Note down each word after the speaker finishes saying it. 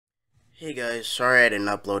Hey guys, sorry I didn't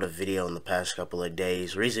upload a video in the past couple of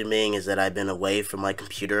days. Reason being is that I've been away from my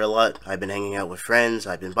computer a lot. I've been hanging out with friends,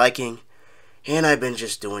 I've been biking, and I've been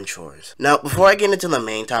just doing chores. Now, before I get into the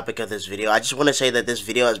main topic of this video, I just want to say that this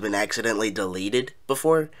video has been accidentally deleted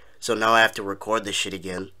before, so now I have to record this shit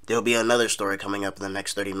again. There'll be another story coming up in the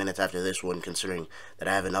next 30 minutes after this one, considering that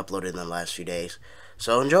I haven't uploaded in the last few days.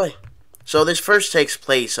 So enjoy. So this first takes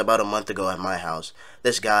place about a month ago at my house.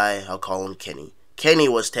 This guy, I'll call him Kenny. Kenny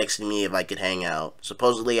was texting me if I could hang out.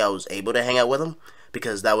 Supposedly I was able to hang out with him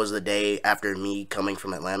because that was the day after me coming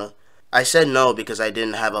from Atlanta. I said no because I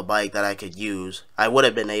didn't have a bike that I could use. I would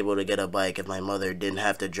have been able to get a bike if my mother didn't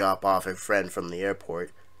have to drop off a friend from the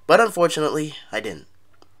airport. But unfortunately, I didn't.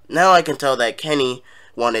 Now I can tell that Kenny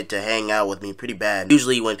wanted to hang out with me pretty bad.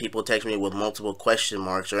 Usually when people text me with multiple question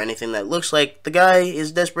marks or anything that looks like the guy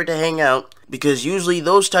is desperate to hang out, because usually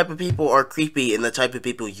those type of people are creepy and the type of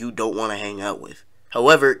people you don't want to hang out with.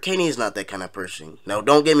 However, Kenny is not that kind of person. Now,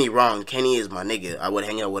 don't get me wrong, Kenny is my nigga. I would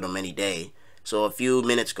hang out with him any day. So a few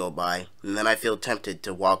minutes go by, and then I feel tempted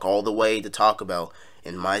to walk all the way to Taco Bell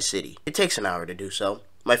in my city. It takes an hour to do so.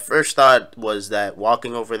 My first thought was that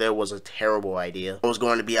walking over there was a terrible idea. I was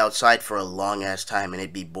going to be outside for a long ass time and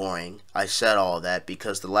it'd be boring. I said all that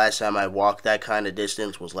because the last time I walked that kind of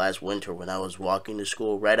distance was last winter when I was walking to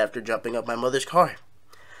school right after jumping up my mother's car.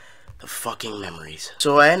 The fucking memories.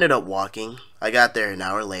 So I ended up walking. I got there an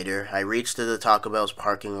hour later. I reached to the Taco Bell's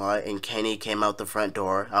parking lot and Kenny came out the front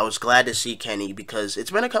door. I was glad to see Kenny because it's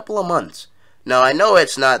been a couple of months. Now I know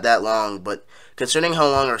it's not that long, but considering how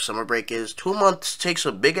long our summer break is, 2 months takes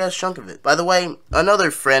a big ass chunk of it. By the way, another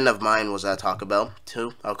friend of mine was at Taco Bell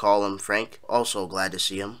too. I'll call him Frank. Also glad to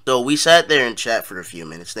see him. So we sat there and chat for a few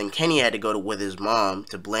minutes. Then Kenny had to go with his mom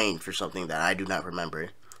to Blaine for something that I do not remember.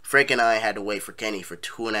 Frank and I had to wait for Kenny for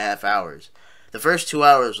 2.5 hours. The first 2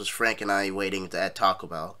 hours was Frank and I waiting at Taco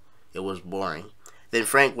Bell. It was boring. Then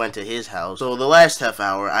Frank went to his house. So the last half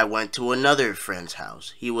hour, I went to another friend's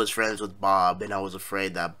house. He was friends with Bob, and I was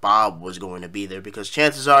afraid that Bob was going to be there because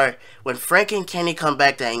chances are, when Frank and Kenny come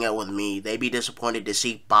back to hang out with me, they'd be disappointed to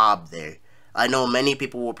see Bob there. I know many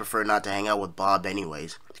people will prefer not to hang out with Bob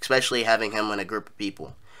anyways, especially having him in a group of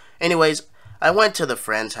people. Anyways, I went to the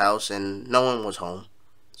friend's house, and no one was home.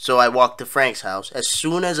 So I walked to Frank's house. As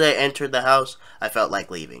soon as I entered the house, I felt like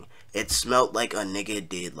leaving. It smelled like a nigga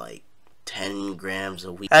did like 10 grams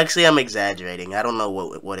a week. Actually, I'm exaggerating. I don't know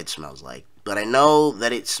what it smells like. But I know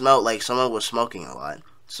that it smelled like someone was smoking a lot.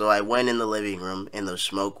 So I went in the living room and the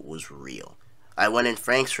smoke was real. I went in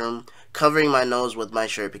Frank's room, covering my nose with my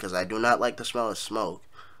shirt because I do not like the smell of smoke.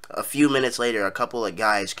 A few minutes later, a couple of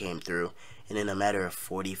guys came through. And in a matter of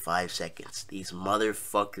 45 seconds, these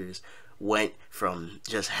motherfuckers went from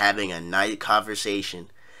just having a nice conversation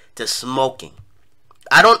to smoking.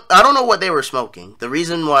 I don't know what they were smoking. The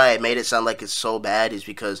reason why I made it sound like it's so bad is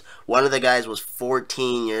because one of the guys was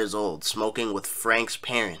 14 years old, smoking with Frank's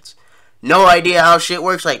parents. No idea how shit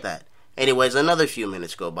works like that. Anyways, another few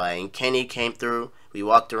minutes go by and Kenny came through. We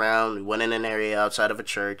walked around, we went in an area outside of a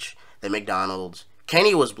church, then McDonald's.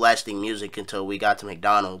 Kenny was blasting music until we got to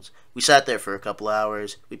McDonald's. We sat there for a couple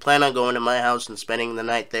hours. We planned on going to my house and spending the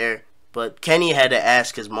night there. But Kenny had to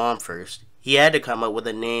ask his mom first. He had to come up with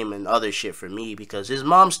a name and other shit for me because his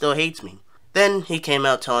mom still hates me. Then he came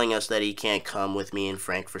out telling us that he can't come with me and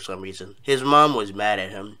Frank for some reason. His mom was mad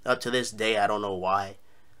at him. Up to this day, I don't know why.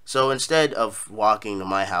 So instead of walking to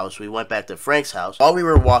my house, we went back to Frank's house. While we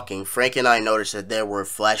were walking, Frank and I noticed that there were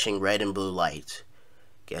flashing red and blue lights.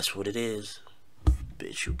 Guess what it is?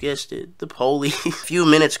 Bitch, you guessed it. The police. A few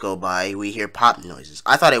minutes go by, we hear pop noises.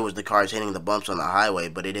 I thought it was the cars hitting the bumps on the highway,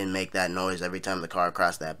 but it didn't make that noise every time the car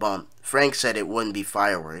crossed that bump. Frank said it wouldn't be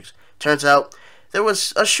fireworks. Turns out, there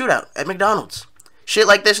was a shootout at McDonald's. Shit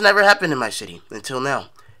like this never happened in my city, until now.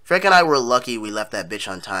 Frank and I were lucky we left that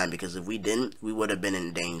bitch on time, because if we didn't, we would have been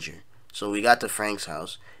in danger. So we got to Frank's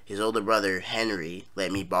house. His older brother, Henry,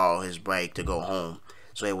 let me borrow his bike to go home.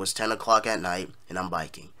 So it was 10 o'clock at night, and I'm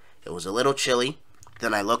biking. It was a little chilly.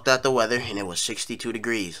 Then I looked at the weather and it was 62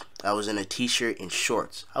 degrees. I was in a t-shirt and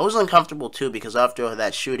shorts. I was uncomfortable too because after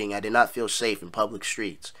that shooting I did not feel safe in public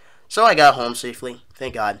streets. So I got home safely,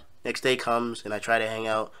 thank God. Next day comes and I try to hang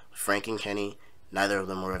out with Frank and Kenny. Neither of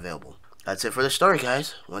them were available. That's it for the story,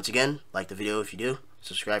 guys. Once again, like the video if you do.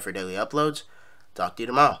 Subscribe for daily uploads. Talk to you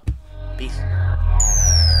tomorrow. Peace.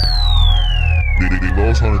 Big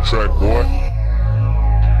Los on the track, boy.